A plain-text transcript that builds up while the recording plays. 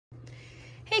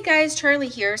Hey guys, Charlie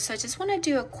here. So I just want to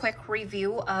do a quick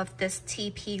review of this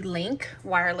TP-Link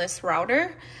wireless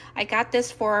router. I got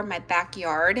this for my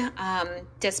backyard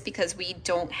just because we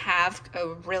don't have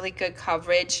a really good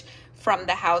coverage from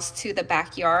the house to the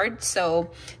backyard.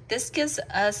 So this gives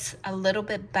us a little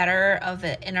bit better of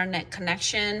an internet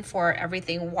connection for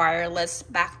everything wireless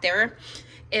back there.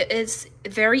 It is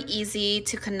very easy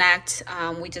to connect.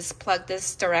 We just plug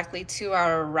this directly to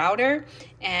our router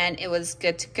and it was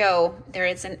good to go. There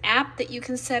is an app that you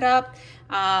can set up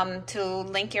to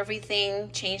link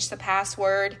everything, change the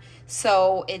password.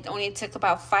 So it only took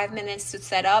about 5 minutes to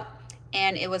set up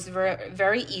and it was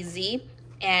very easy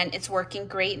and it's working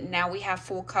great. Now we have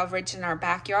full coverage in our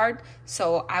backyard.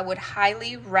 So I would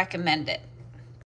highly recommend it.